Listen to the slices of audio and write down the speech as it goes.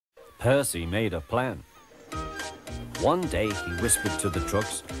Percy made a plan. One day he whispered to the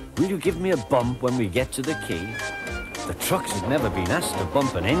trucks, "Will you give me a bump when we get to the quay?" The trucks had never been asked to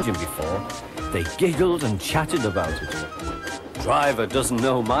bump an engine before. They giggled and chatted about it. "Driver doesn't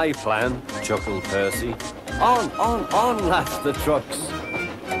know my plan," chuckled Percy. On, laughed the trucks.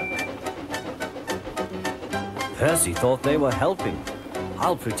 Percy thought they were helping.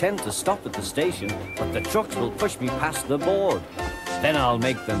 "I'll pretend to stop at the station, but the trucks will push me past the board. Then I'll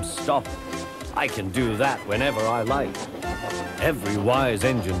make them stop. I can do that whenever I like." Every wise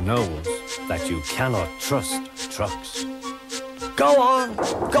engine knows that you cannot trust trucks. Go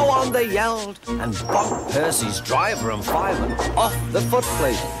on, they yelled, and bumped Percy's driver and fireman off the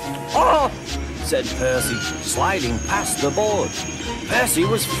footplate. "Oh!" said Percy, sliding past the board. Percy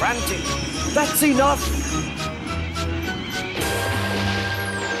was frantic. "That's enough!"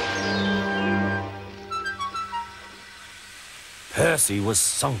 Percy was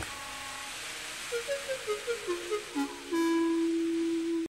sunk.